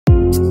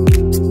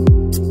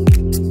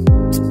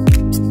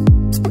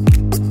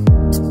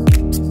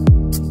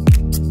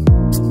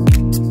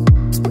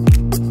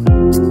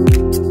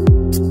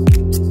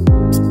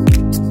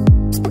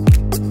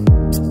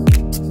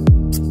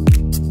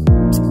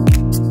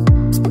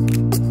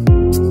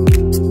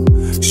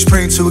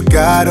to a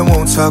God and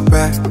won't talk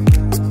back.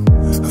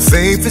 Her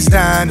faith is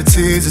dying, the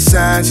tears are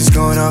sighing, she's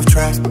going off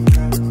track.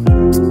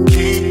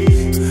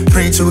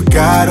 Praying to a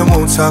God and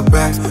won't talk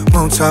back,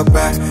 won't talk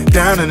back.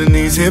 Down on her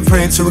knees here,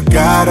 praying to a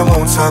God and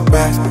won't talk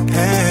back.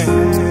 Hey.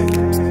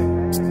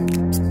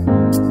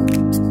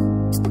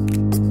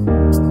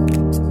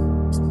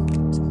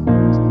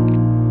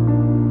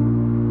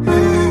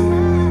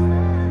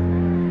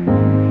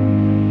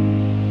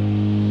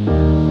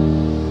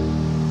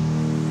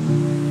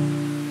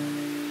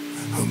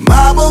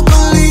 Mama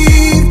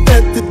believed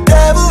that the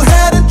devil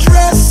had a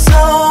dress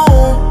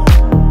on,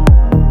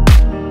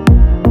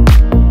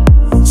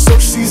 so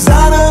she's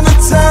out of the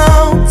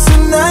town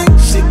tonight,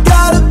 she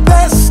got her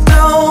best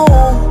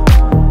on.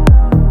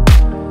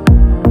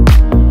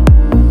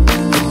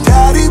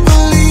 Daddy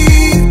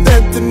believed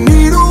that the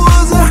needle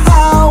was a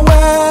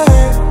highway,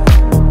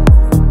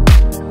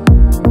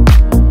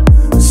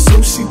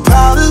 so she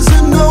powders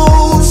her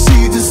nose, she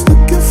just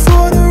looking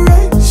for the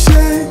right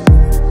shade.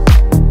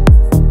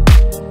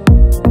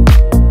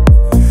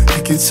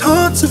 It's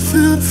hard to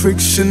feel the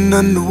friction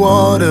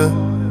underwater,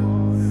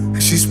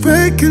 and she's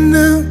breaking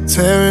down,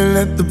 tearing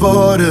at the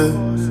borders.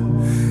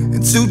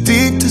 And too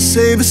deep to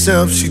save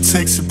herself, she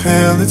takes a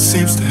pill that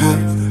seems to help.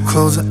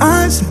 Close her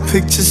eyes and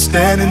picture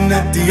standing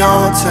at the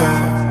altar.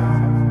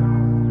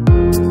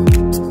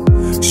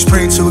 She's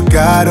praying to a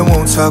God and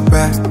won't talk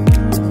back.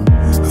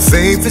 Her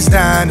faith is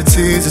dying, the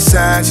tears are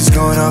sighing, she's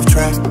going off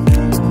track.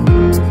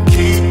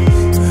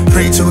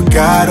 Praying to a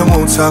God and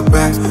won't talk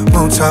back,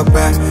 won't talk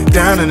back.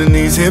 Down on her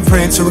knees here,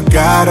 praying to a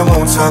God and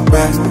won't talk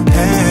back.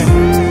 Hey.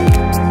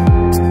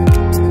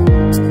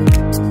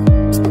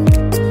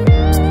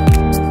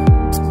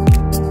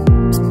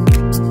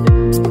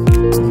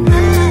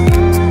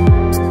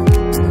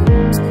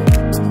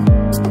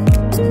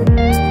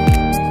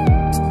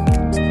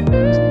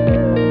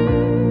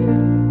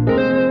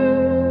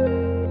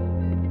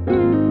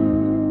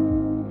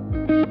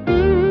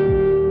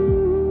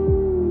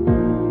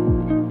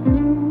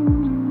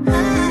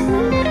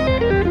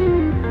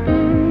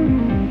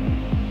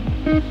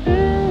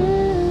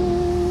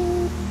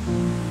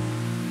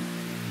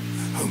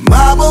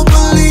 Mama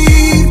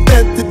believed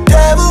that the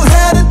devil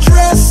had a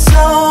dress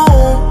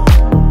on,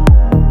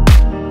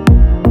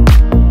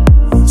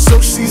 so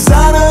she's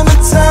out of the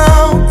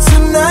town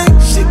tonight,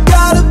 she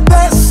got her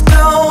best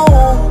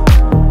on.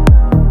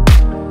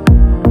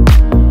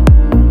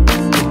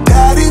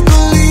 Daddy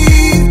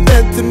believed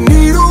that the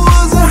needle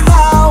was a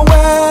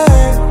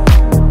highway,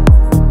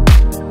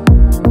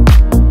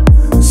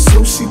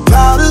 so she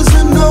powders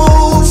her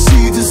nose, she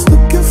just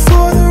looking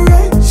for the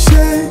right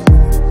shade.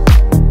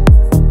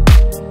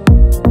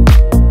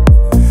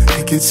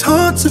 It's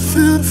hard to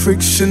feel the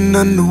friction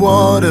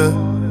underwater,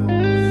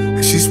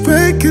 and she's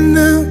breaking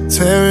down,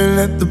 tearing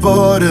at the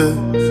borders.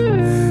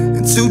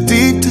 And too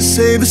deep to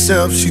save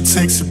herself, she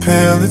takes a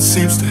pill that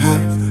seems to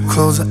help.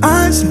 Close her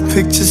eyes and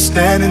picture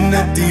standing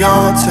at the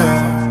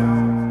altar.